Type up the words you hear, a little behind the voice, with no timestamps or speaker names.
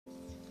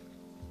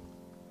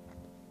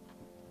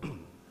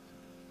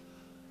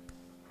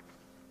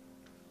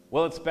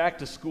Well, it's back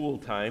to school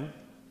time.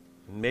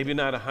 Maybe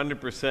not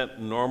 100%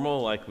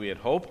 normal like we had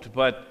hoped,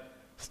 but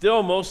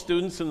still most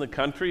students in the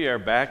country are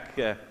back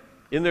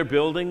in their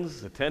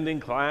buildings, attending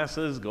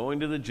classes,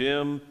 going to the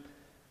gym,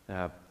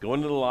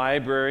 going to the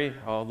library,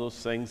 all those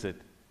things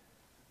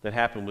that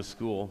happen with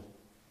school.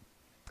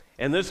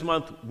 And this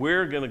month,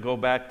 we're going to go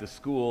back to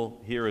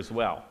school here as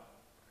well.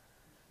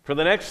 For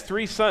the next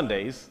 3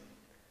 Sundays,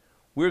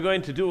 we're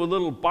going to do a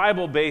little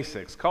Bible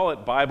basics. Call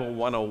it Bible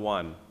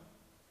 101.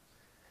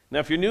 Now,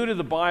 if you're new to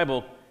the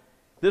Bible,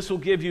 this will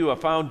give you a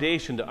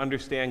foundation to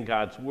understand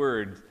God's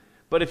Word.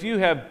 But if you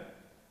have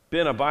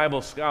been a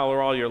Bible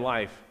scholar all your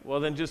life, well,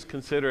 then just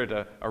consider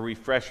it a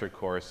refresher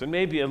course and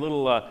maybe a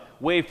little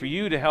way for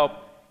you to help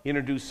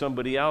introduce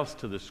somebody else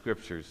to the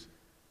Scriptures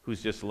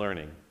who's just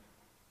learning.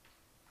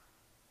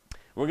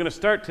 We're going to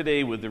start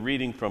today with the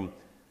reading from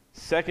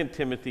 2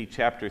 Timothy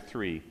chapter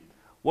 3,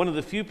 one of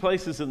the few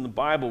places in the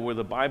Bible where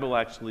the Bible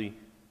actually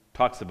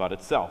talks about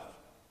itself.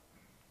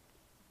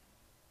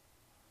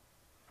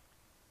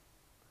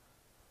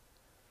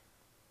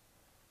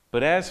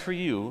 But as for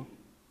you,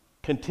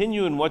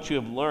 continue in what you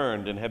have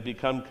learned and have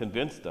become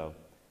convinced of,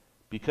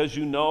 because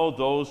you know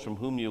those from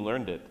whom you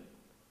learned it,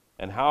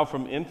 and how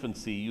from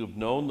infancy you have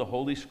known the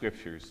Holy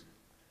Scriptures,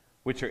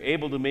 which are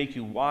able to make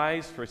you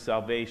wise for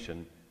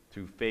salvation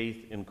through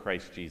faith in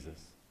Christ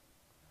Jesus.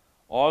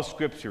 All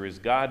Scripture is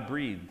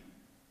God-breathed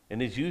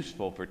and is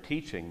useful for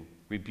teaching,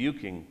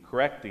 rebuking,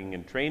 correcting,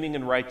 and training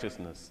in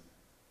righteousness,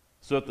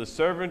 so that the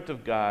servant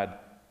of God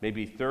may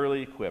be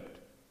thoroughly equipped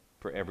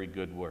for every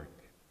good work.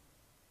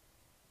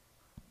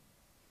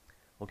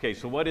 Okay,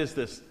 so what is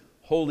this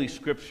Holy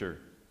Scripture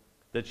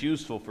that's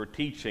useful for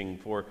teaching,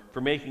 for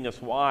making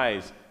us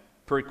wise,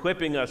 for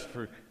equipping us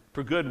for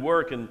good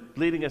work and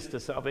leading us to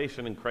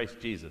salvation in Christ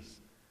Jesus?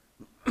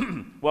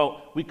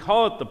 Well, we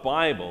call it the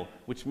Bible,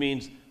 which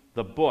means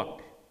the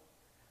book.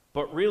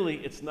 But really,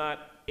 it's not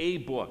a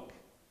book.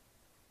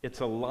 It's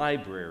a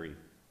library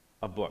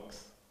of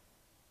books.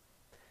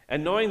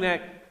 And knowing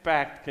that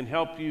fact can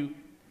help you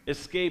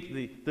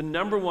escape the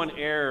number one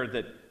error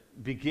that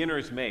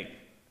beginners make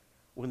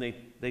when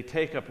they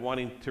take up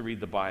wanting to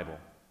read the Bible.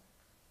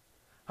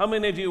 How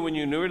many of you, when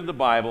you're new to the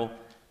Bible,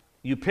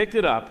 you picked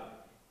it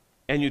up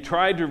and you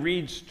tried to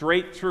read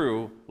straight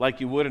through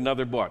like you would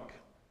another book?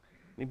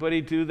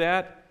 Anybody do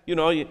that? You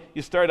know,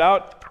 you start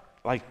out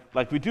like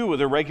we do with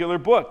a regular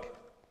book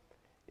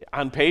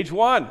on page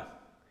 1.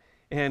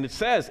 And it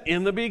says,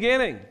 in the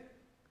beginning.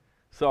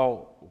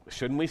 So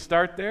shouldn't we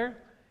start there?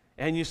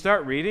 And you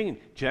start reading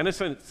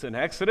Genesis and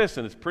Exodus,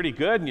 and it's pretty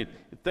good, and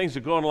things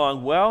are going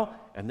along well.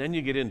 And then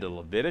you get into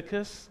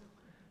Leviticus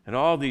and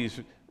all these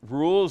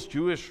rules,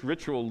 Jewish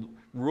ritual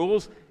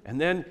rules.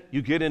 And then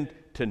you get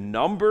into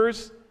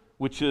Numbers,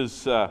 which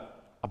is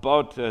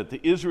about the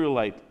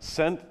Israelite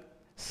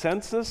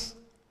census.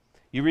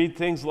 You read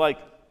things like,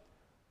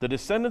 the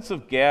descendants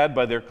of Gad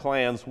by their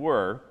clans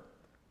were,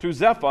 through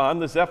Zephon,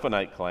 the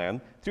Zephonite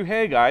clan, through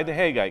Haggai, the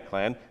Haggite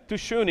clan, through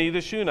Shuni,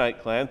 the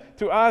Shunite clan,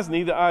 through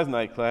Ozni, the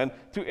Oznite clan,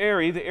 through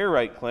Eri, the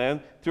Erite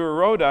clan, through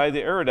Arodi,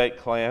 the Erodite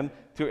clan,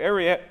 through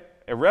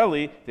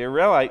Areli, the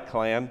Arelite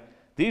clan.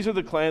 These are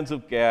the clans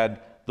of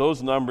Gad.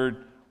 Those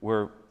numbered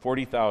were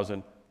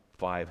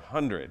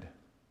 40,500.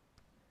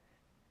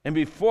 And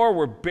before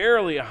we're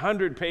barely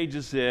 100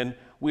 pages in,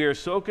 we are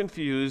so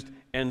confused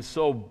and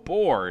so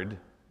bored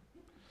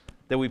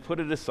that we put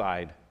it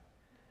aside.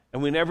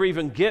 And we never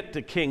even get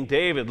to King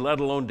David, let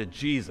alone to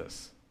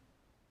Jesus.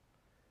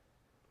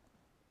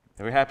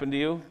 Ever happened to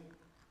you?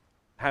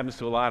 Happens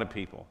to a lot of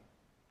people.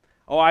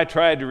 Oh, I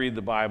tried to read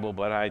the Bible,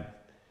 but I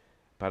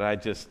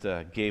just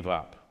gave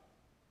up.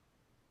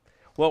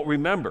 Well,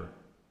 remember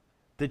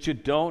that you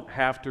don't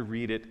have to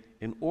read it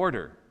in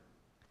order.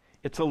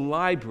 It's a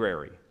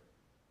library.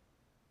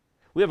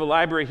 We have a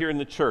library here in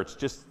the church,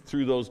 just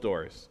through those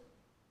doors.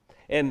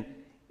 And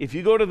if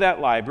you go to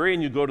that library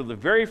and you go to the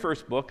very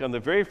first book on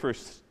the very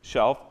first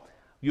shelf,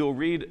 you'll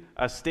read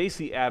a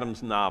Stacey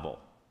Adams novel.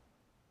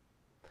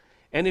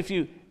 And if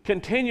you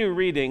continue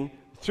reading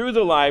through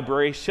the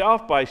library,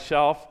 shelf by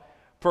shelf,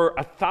 for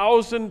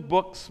 1,000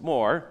 books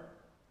more,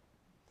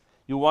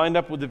 you wind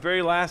up with the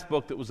very last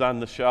book that was on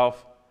the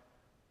shelf,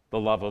 The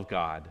Love of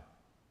God.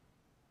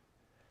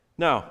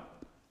 Now,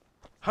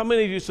 how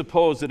many of you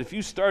suppose that if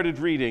you started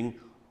reading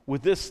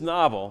with this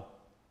novel,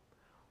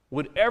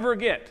 would ever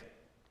get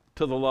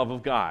to the love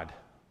of God?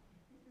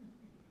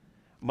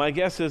 My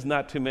guess is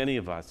not too many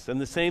of us. And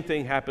the same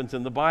thing happens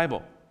in the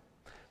Bible.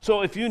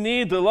 So if you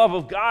need the love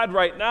of God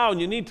right now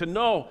and you need to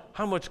know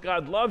how much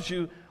God loves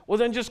you, well,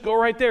 then just go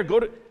right there. Go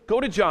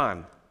to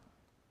John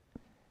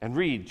and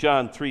read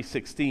John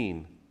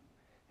 3:16,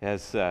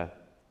 as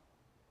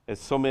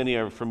so many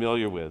are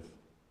familiar with,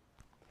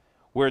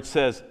 where it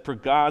says, "For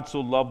God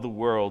so loved the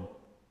world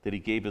that he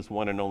gave his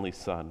one and only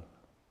Son,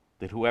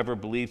 that whoever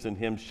believes in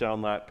him shall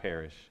not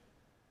perish,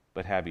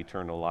 but have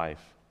eternal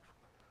life."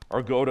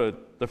 Or go to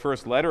the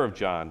first letter of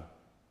John,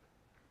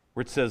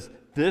 where it says,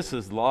 "This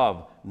is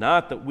love,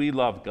 not that we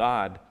love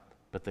God,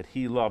 but that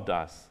he loved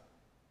us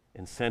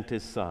and sent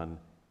his Son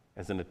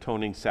as an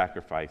atoning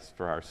sacrifice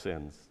for our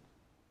sins."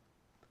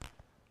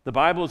 The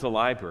Bible is a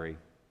library.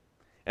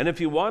 And if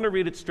you want to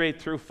read it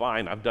straight through,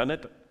 fine. I've done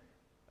it.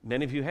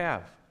 Many of you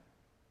have.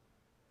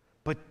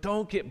 But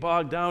don't get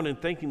bogged down in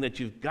thinking that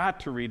you've got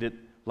to read it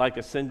like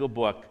a single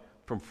book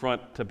from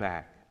front to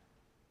back.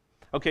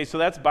 Okay, so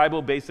that's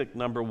Bible basic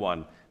number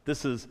 1.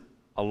 This is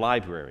a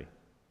library.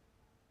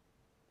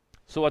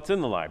 So what's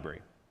in the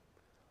library?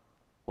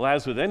 Well,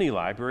 as with any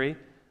library,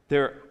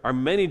 there are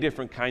many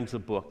different kinds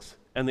of books,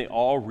 and they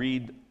all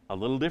read a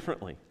little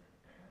differently.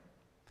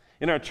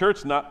 In our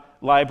church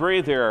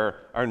library, there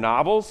are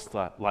novels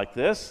like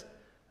this.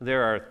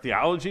 There are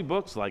theology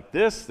books like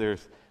this.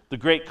 There's the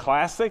great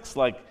classics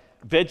like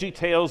Veggie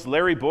Tales,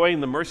 Larry Boy,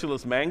 and the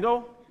Merciless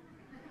Mango.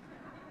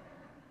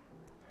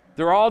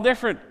 They're all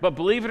different, but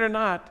believe it or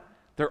not,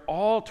 they're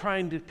all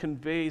trying to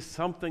convey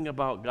something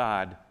about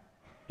God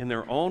in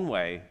their own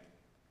way,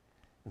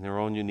 in their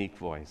own unique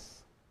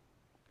voice.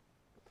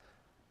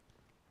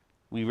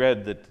 We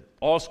read that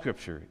all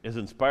Scripture is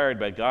inspired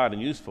by God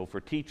and useful for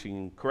teaching,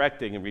 and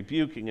correcting, and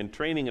rebuking, and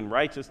training in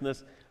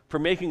righteousness, for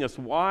making us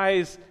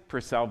wise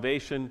for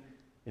salvation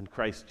in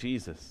Christ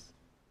Jesus.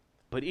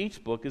 But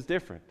each book is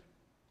different.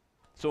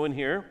 So in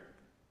here,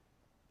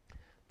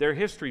 there are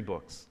history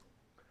books,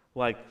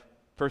 like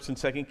 1st and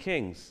 2nd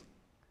Kings.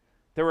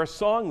 There are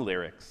song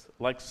lyrics,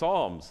 like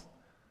Psalms.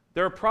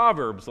 There are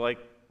proverbs, like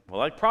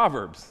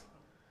Proverbs.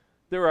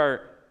 There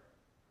are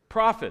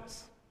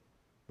prophets,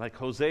 like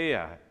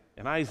Hosea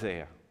and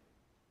Isaiah.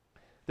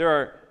 There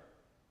are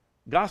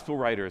gospel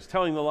writers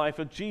telling the life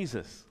of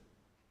Jesus.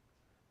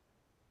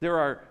 There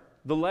are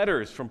the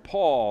letters from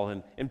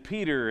Paul and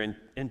Peter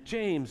and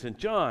James and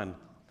John,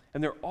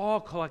 and they're all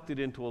collected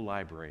into a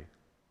library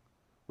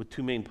with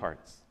 2 main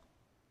parts.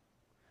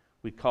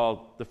 We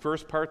call the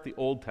first part the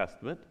Old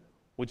Testament,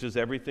 which is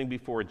everything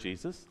before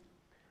Jesus,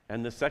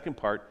 and the second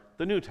part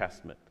the New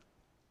Testament,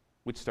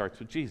 which starts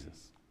with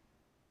Jesus.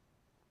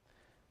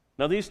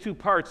 Now, these 2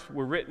 parts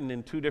were written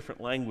in 2 different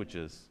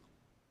languages.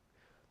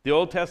 The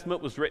Old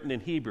Testament was written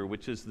in Hebrew,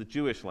 which is the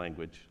Jewish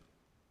language,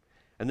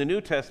 and the New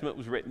Testament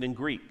was written in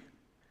Greek,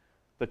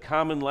 the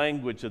common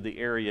language of the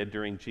area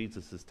during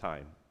Jesus'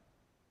 time.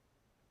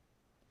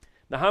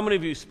 Now, how many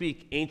of you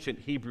speak ancient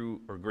Hebrew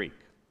or Greek?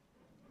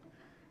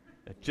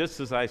 Just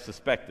as I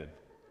suspected.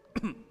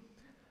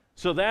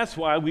 So that's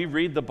why we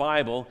read the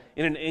Bible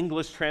in an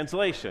English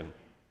translation,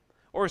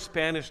 or a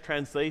Spanish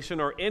translation,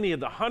 or any of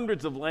the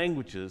hundreds of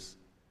languages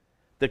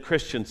that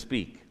Christians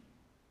speak.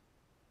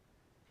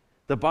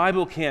 The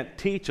Bible can't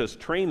teach us,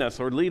 train us,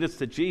 or lead us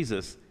to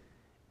Jesus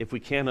if we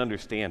can't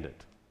understand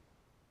it.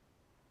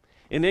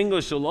 In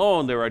English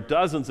alone, there are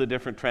dozens of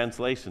different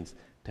translations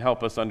to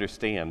help us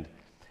understand.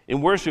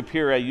 In worship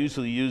here, I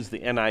usually use the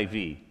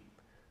NIV,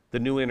 the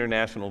New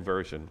International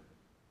Version.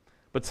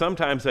 But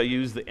sometimes I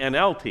use the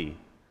NLT,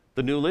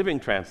 the New Living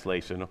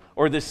Translation,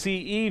 or the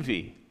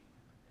CEV,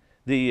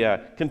 the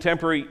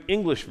Contemporary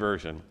English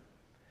Version.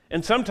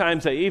 And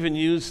sometimes I even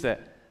use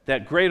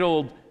that great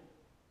old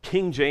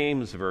King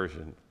James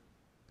Version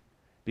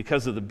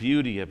because of the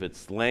beauty of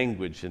its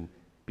language and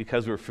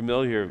because we're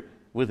familiar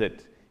with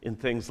it in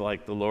things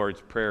like the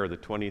Lord's Prayer, the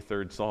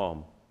 23rd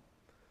Psalm.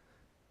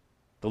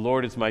 The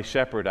Lord is my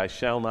shepherd, I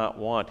shall not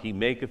want. He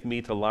maketh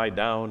me to lie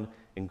down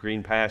in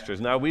green pastures.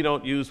 Now, we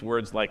don't use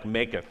words like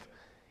maketh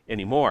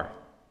anymore.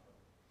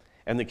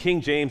 And the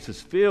King James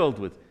is filled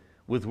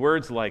with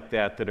words like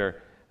that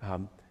are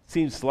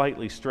seem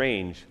slightly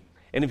strange.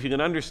 And if you can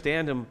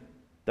understand them,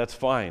 that's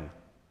fine.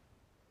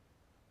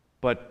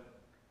 But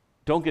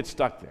don't get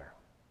stuck there.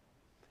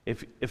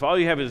 If all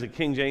you have is a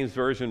King James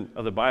version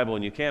of the Bible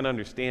and you can't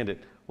understand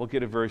it, well,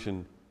 get a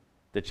version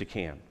that you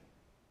can.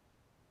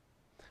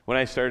 When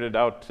I started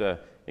out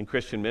in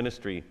Christian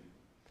ministry,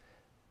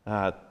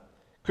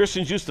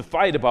 Christians used to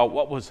fight about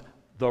what was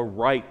the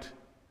right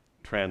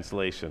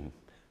translation.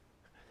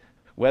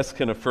 Wes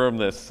can affirm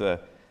this,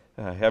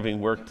 having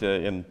worked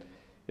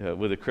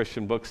with a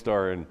Christian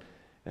bookstore,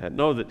 and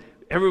know that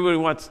everybody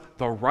wants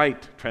the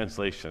right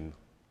translation.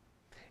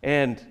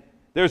 And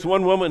there's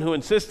one woman who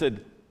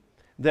insisted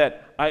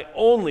that I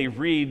only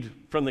read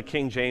from the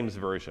King James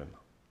Version.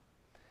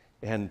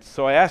 And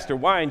so I asked her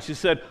why, and she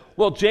said,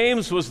 well,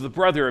 James was the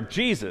brother of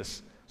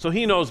Jesus, so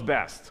he knows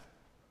best.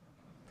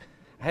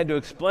 I had to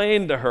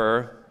explain to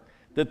her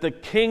that the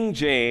King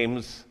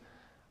James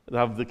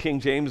of the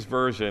King James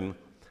Version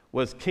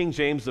was King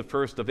James I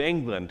of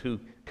England, who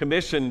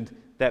commissioned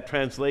that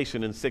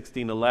translation in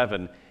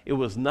 1611. It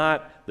was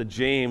not the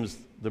James,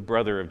 the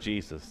brother of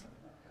Jesus.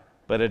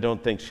 But I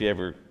don't think she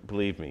ever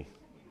believed me.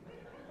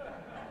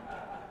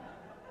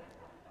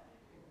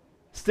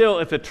 Still,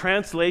 if a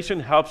translation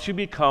helps you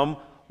become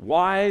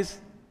wise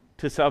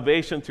to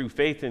salvation through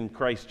faith in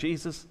Christ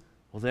Jesus,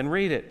 well, then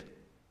read it.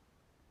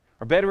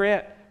 Or better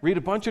yet, read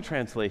a bunch of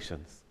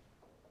translations.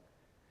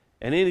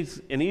 And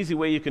an easy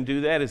way you can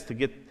do that is to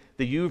get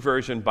the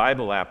YouVersion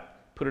Bible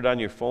app, put it on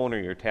your phone or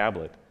your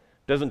tablet.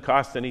 It doesn't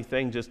cost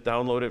anything, just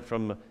download it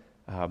from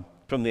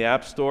the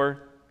App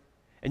Store.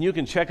 And you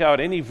can check out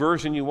any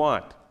version you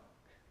want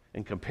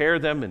and compare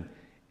them, and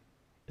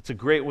it's a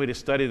great way to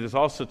study. There's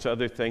all sorts of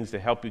other things to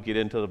help you get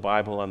into the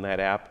Bible on that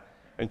app.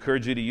 I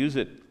encourage you to use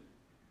it.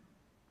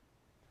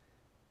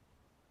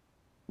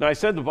 Now, I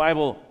said the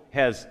Bible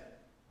has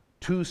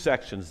two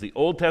sections, the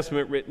Old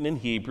Testament written in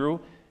Hebrew,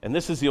 and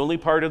this is the only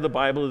part of the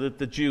Bible that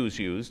the Jews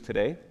use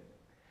today,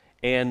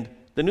 and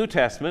the New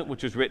Testament,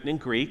 which is written in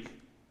Greek,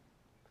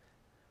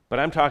 but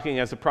I'm talking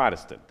as a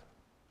Protestant.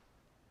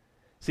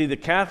 See, the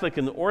Catholic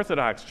and the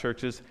Orthodox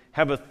churches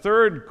have a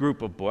third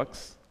group of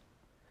books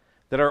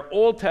that are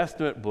Old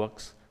Testament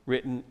books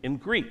written in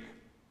Greek,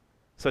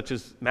 such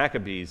as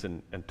Maccabees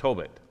and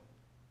Tobit.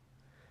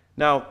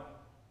 Now,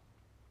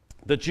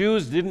 the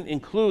Jews didn't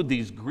include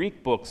these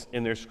Greek books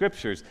in their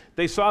scriptures.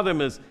 They saw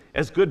them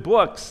as good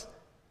books,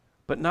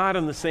 but not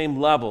on the same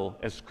level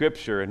as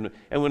Scripture. And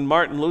when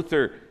Martin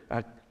Luther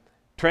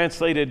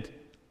translated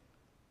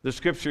the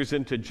Scriptures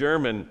into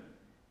German,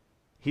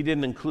 he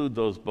didn't include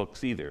those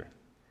books either.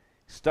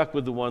 He stuck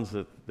with the ones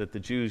that the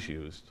Jews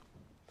used.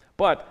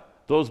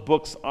 But those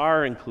books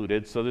are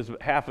included, so there's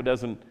half a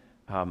dozen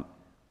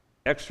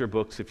extra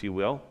books, if you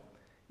will,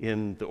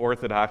 in the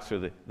Orthodox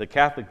or the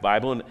Catholic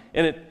Bible,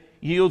 and it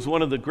yields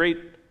one of the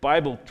great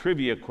Bible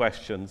trivia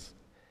questions,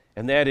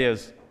 and that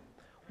is,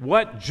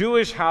 what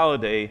Jewish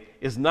holiday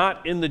is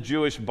not in the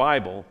Jewish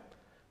Bible,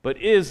 but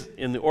is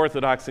in the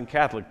Orthodox and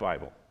Catholic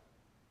Bible?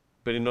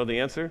 But you know the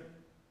answer?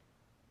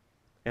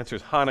 The answer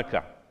is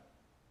Hanukkah.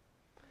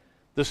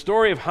 The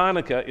story of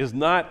Hanukkah is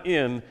not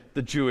in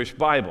the Jewish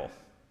Bible.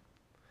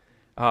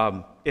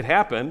 It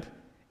happened,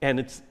 and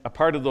it's a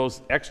part of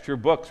those extra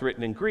books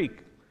written in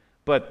Greek,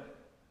 but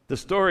the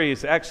story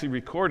is actually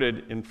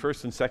recorded in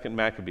 1st and 2nd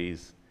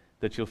Maccabees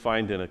that you'll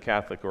find in a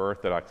Catholic or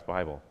Orthodox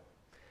Bible.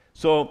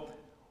 So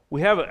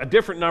we have a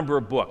different number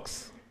of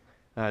books,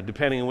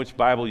 depending on which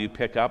Bible you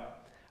pick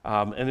up.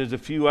 And there's a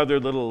few other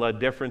little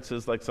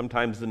differences, like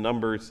sometimes the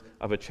numbers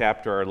of a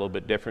chapter are a little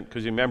bit different,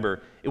 because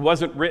remember, it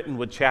wasn't written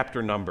with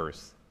chapter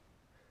numbers.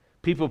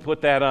 People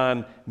put that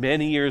on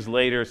many years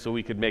later so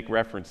we could make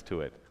reference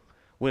to it.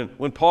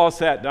 When Paul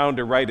sat down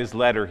to write his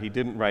letter, he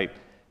didn't write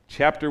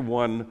chapter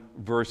 1,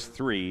 verse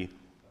 3.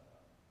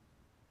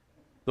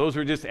 Those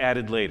were just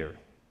added later.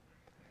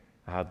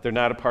 They're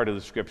not a part of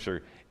the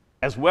Scripture.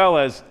 As well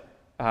as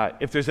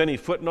if there's any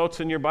footnotes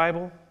in your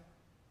Bible.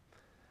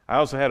 I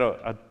also had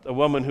a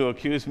woman who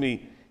accused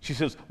me. She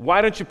says,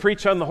 "Why don't you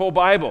preach on the whole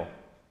Bible?"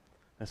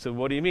 I said,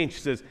 "What do you mean?" She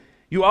says,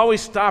 "You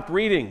always stop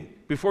reading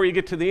before you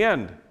get to the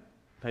end."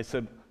 I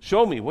said,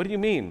 "Show me. What do you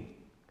mean?"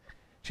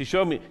 She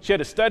showed me. She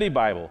had a study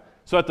Bible.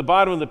 So at the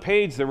bottom of the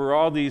page, there were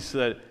all these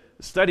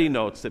study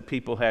notes that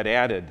people had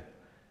added.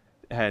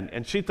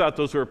 And she thought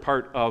those were a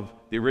part of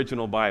the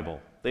original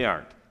Bible. They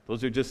aren't.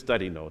 Those are just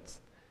study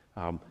notes.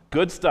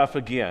 Good stuff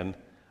again,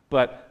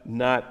 but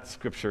not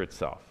Scripture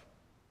itself.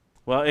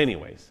 Well,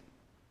 anyways,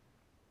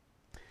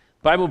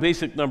 Bible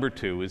basic number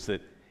 2 is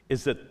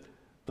that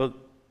the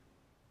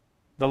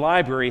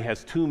library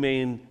has two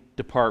main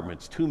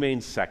departments, two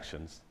main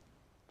sections.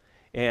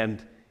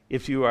 And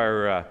if you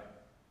are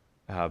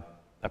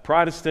a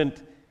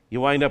Protestant, you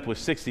wind up with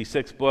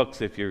 66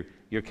 books. If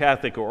you're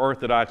Catholic or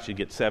Orthodox, you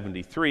get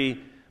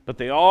 73. But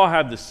they all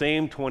have the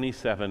same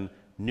 27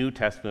 New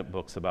Testament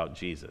books about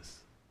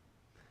Jesus.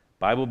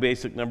 Bible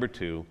basic number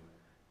 2,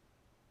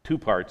 2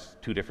 parts,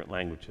 2 different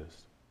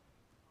languages.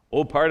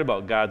 Old part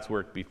about God's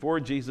work before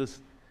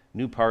Jesus,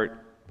 new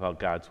part about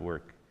God's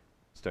work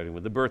starting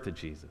with the birth of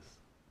Jesus.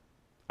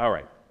 All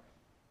right.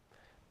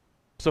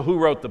 So who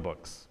wrote the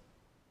books?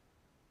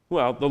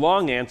 Well, the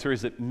long answer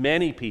is that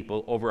many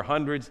people over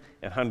hundreds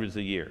and hundreds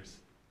of years.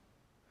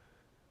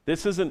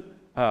 This isn't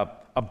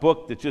a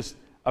book that just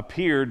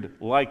appeared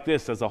like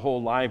this as a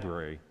whole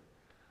library.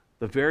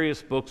 The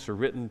various books are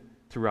written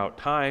throughout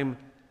time.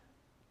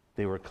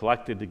 They were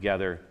collected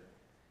together,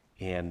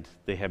 and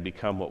they have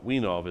become what we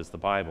know of as the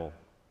Bible.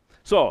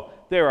 So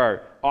there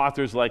are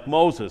authors like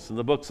Moses in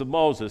the books of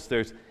Moses.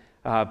 There's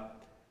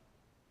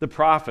the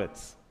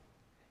prophets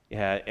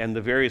and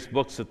the various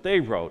books that they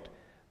wrote.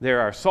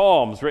 There are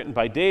psalms written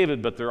by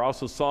David, but there are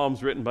also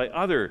psalms written by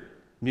other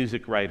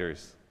music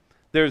writers.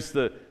 There's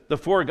the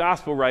 4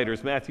 gospel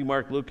writers, Matthew,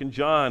 Mark, Luke, and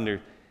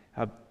John.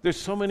 There's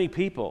so many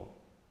people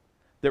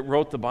that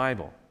wrote the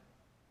Bible.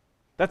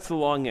 That's the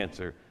long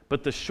answer.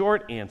 But the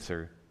short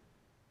answer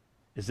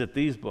is that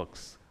these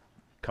books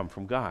come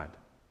from God.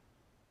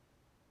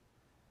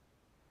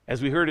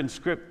 As we heard in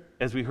 2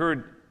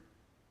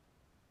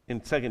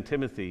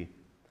 Timothy,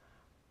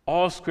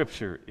 all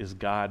Scripture is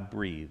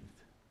God-breathed.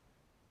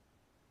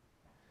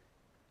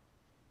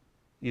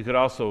 You could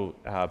also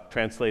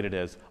translate it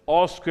as,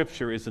 all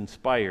Scripture is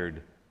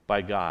inspired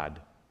by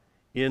God,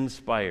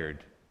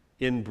 inspired,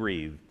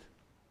 inbreathed.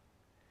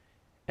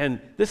 And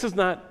this is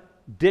not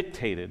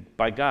dictated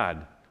by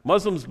God.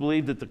 Muslims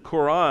believe that the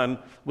Quran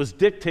was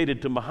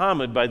dictated to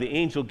Muhammad by the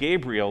angel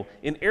Gabriel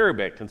in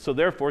Arabic, and so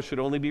therefore should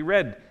only be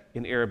read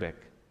in Arabic.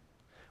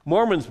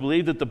 Mormons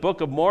believe that the Book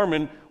of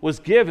Mormon was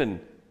given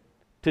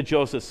to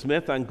Joseph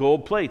Smith on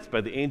gold plates by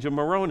the angel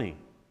Moroni.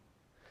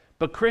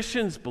 But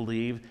Christians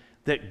believe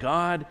that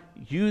God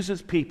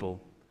uses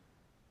people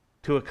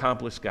to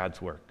accomplish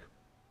God's work.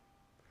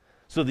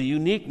 So the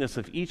uniqueness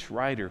of each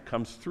writer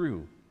comes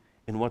through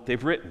in what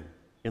they've written.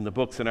 in the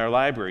books in our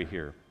library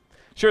here.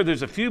 Sure,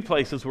 there's a few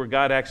places where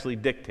God actually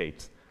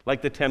dictates,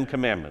 like the Ten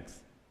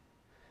Commandments.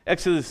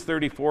 Exodus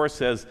 34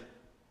 says,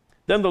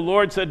 "Then the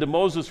Lord said to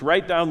Moses,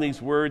 write down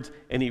these words,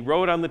 and he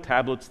wrote on the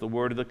tablets the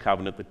word of the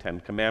covenant, the Ten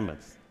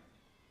Commandments."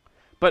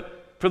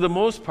 But for the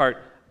most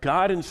part,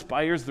 God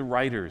inspires the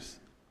writers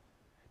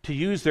to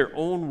use their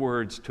own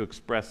words to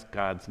express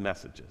God's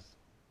messages.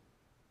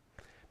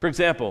 For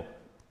example,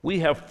 we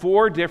have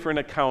 4 different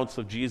accounts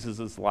of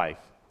Jesus'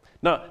 life.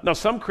 Now,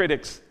 some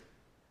critics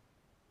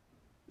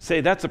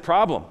say that's a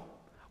problem.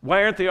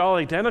 Why aren't they all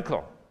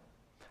identical?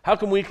 How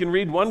come we can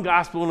read one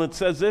gospel and it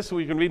says this, and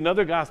we can read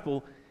another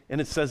gospel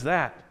and it says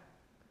that?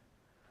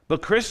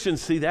 But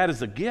Christians see that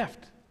as a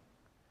gift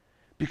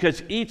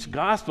because each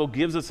gospel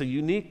gives us a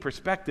unique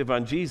perspective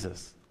on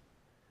Jesus.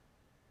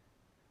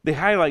 They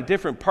highlight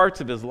different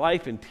parts of his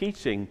life and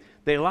teaching.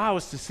 They allow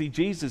us to see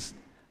Jesus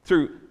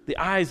through the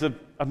eyes of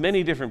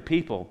many different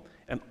people,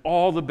 and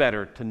all the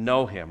better to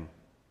know him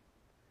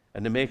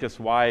and to make us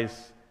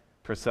wise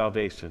for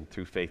salvation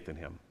through faith in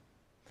him.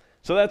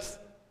 So that's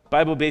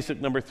Bible basic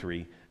number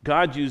 3.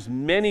 God used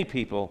many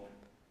people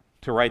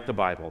to write the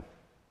Bible,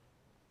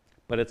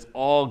 but it's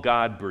all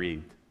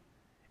God-breathed.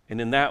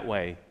 And in that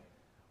way,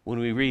 when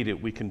we read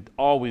it, we can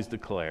always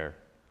declare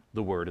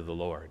the word of the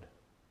Lord,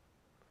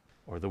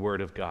 or the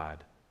word of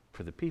God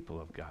for the people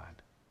of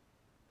God.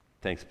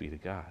 Thanks be to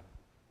God.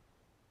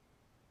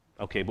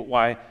 Okay, but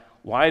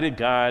why did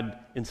God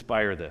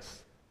inspire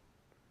this?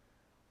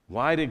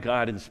 Why did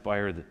God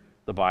inspire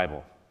the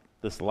Bible,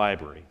 this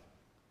library?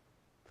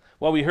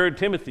 Well, we heard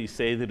Timothy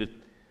say that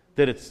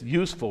it's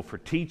useful for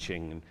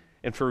teaching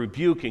and for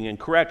rebuking and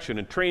correction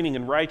and training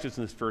in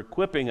righteousness, for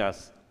equipping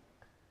us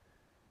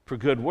for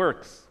good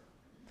works.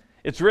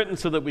 It's written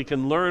so that we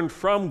can learn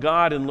from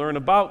God and learn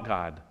about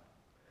God.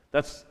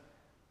 That's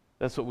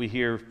what we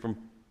hear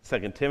from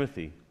 2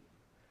 Timothy.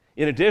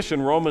 In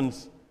addition,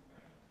 Romans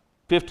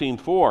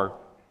 15:4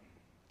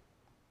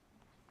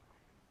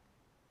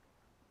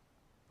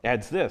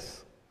 adds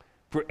this: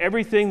 "For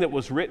everything that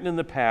was written in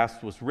the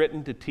past was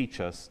written to teach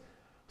us,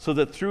 so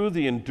that through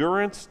the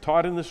endurance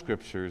taught in the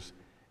Scriptures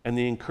and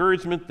the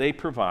encouragement they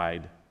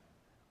provide,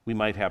 we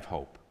might have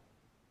hope."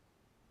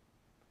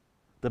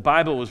 The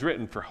Bible was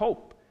written for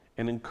hope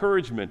and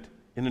encouragement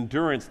and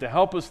endurance to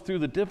help us through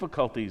the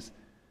difficulties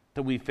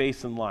that we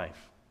face in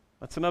life.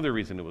 That's another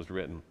reason it was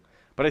written.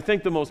 But I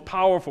think the most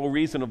powerful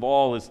reason of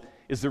all is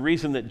the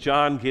reason that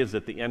John gives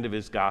at the end of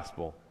his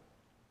gospel.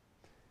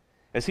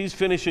 As he's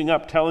finishing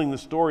up telling the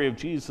story of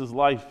Jesus'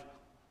 life,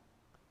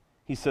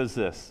 he says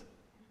this: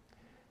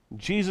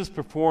 "Jesus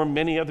performed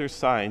many other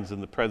signs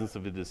in the presence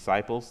of his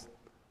disciples,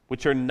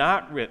 which are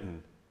not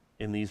written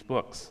in these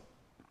books.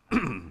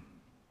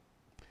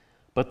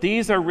 But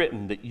these are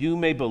written that you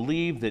may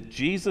believe that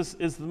Jesus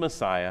is the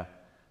Messiah,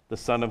 the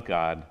Son of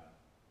God,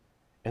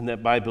 and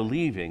that by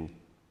believing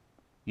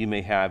you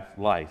may have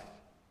life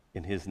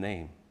in his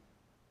name."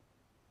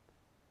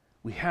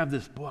 We have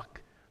this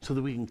book so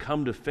that we can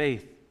come to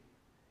faith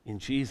in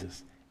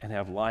Jesus and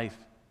have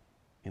life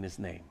in his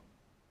name.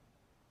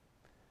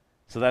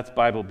 So that's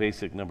Bible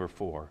basic number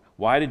 4.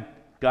 Why did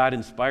God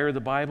inspire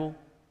the Bible?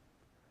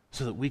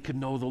 So that we could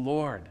know the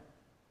Lord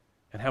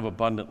and have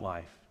abundant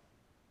life,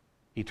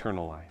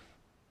 eternal life.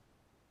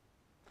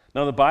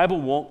 Now, the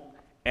Bible won't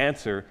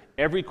answer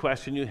every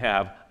question you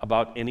have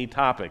about any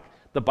topic.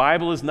 The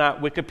Bible is not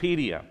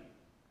Wikipedia.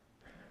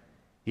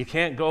 You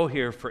can't go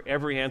here for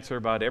every answer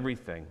about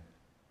everything.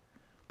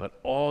 But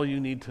all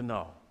you need to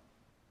know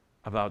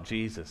about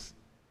Jesus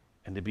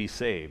and to be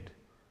saved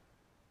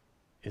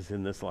is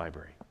in this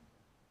library.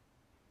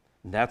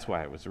 And that's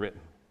why it was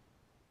written.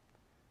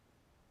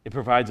 It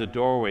provides a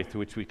doorway through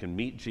which we can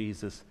meet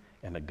Jesus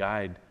and a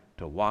guide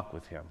to walk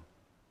with him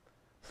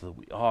so that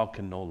we all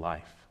can know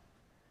life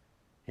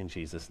in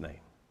Jesus' name.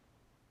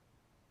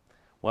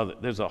 Well,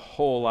 there's a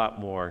whole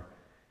lot more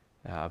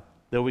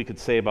that we could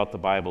say about the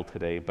Bible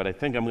today, but I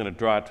think I'm going to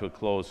draw it to a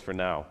close for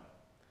now.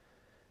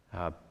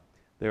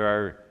 There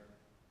are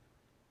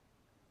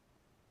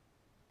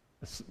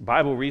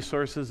Bible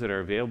resources that are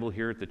available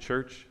here at the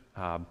church.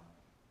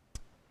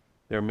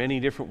 There are many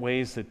different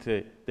ways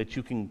that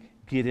you can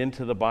get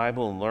into the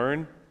Bible and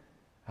learn.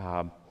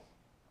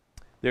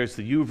 There's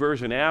the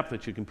YouVersion app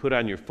that you can put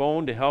on your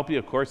phone to help you.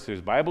 Of course,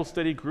 there's Bible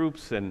study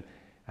groups, and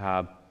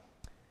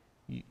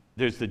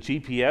there's the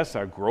GPS,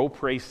 our Grow,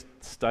 Pray,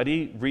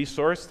 Study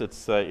resource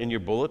that's in your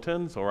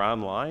bulletins or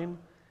online.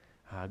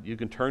 You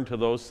can turn to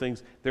those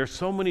things. There are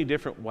so many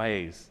different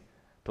ways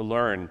to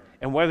learn.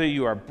 And whether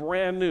you are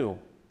brand new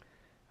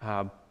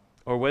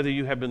or whether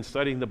you have been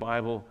studying the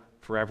Bible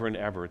forever and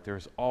ever,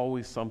 there's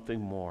always something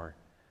more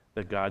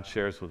that God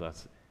shares with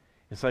us.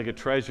 It's like a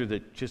treasure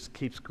that just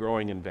keeps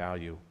growing in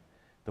value.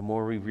 The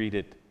more we read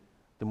it,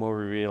 the more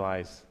we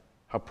realize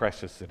how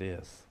precious it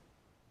is.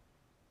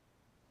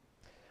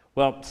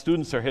 Well,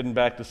 students are heading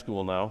back to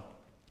school now,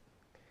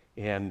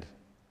 and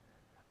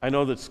I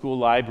know that school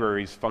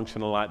libraries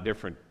function a lot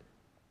different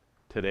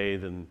today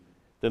than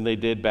they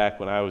did back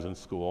when I was in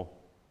school.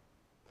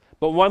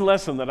 But one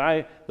lesson that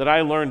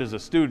I learned as a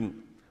student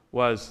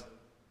was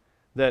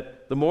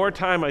that the more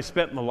time I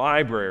spent in the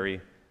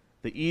library,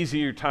 the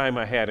easier time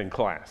I had in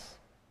class.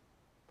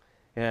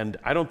 And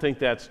I don't think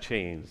that's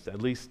changed,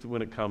 at least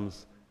when it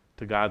comes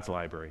to God's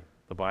library,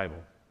 the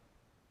Bible.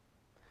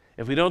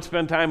 If we don't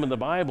spend time in the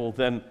Bible,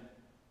 then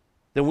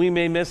we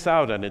may miss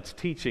out on its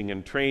teaching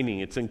and training,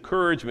 its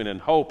encouragement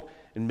and hope,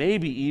 and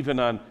maybe even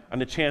on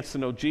a chance to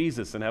know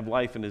Jesus and have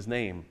life in his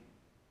name.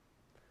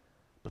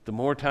 But the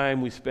more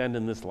time we spend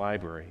in this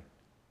library,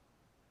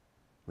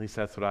 at least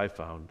that's what I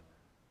found,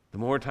 the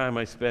more time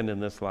I spend in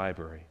this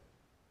library,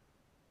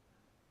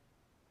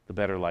 the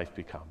better life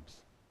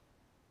becomes.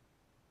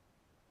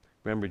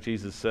 Remember,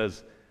 Jesus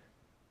says,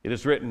 "It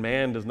is written,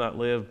 man does not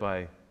live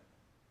by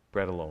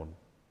bread alone,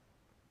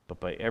 but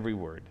by every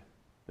word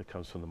that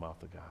comes from the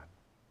mouth of God."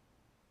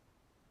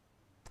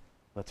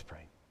 Let's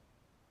pray.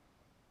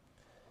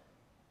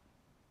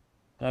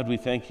 God, we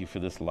thank you for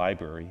this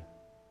library,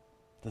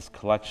 this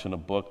collection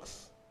of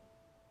books,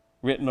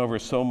 written over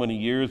so many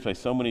years by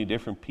so many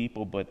different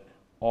people, but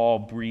all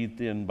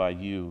breathed in by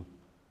you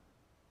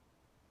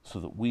so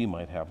that we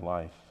might have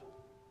life.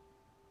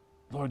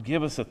 Lord,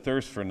 give us a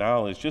thirst for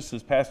knowledge, just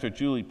as Pastor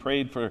Julie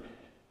prayed for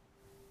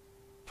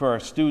our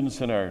students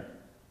in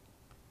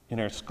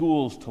our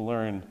schools to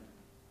learn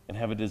and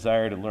have a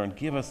desire to learn.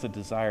 Give us a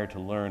desire to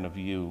learn of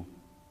you,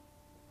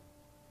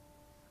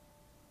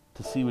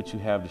 to see what you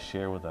have to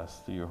share with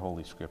us through your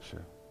Holy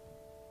Scripture.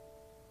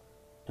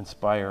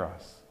 Inspire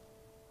us.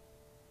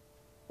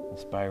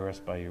 Inspire us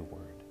by your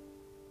word.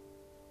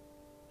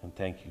 And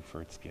thank you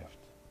for its gift.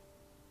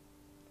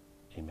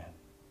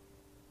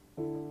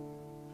 Amen.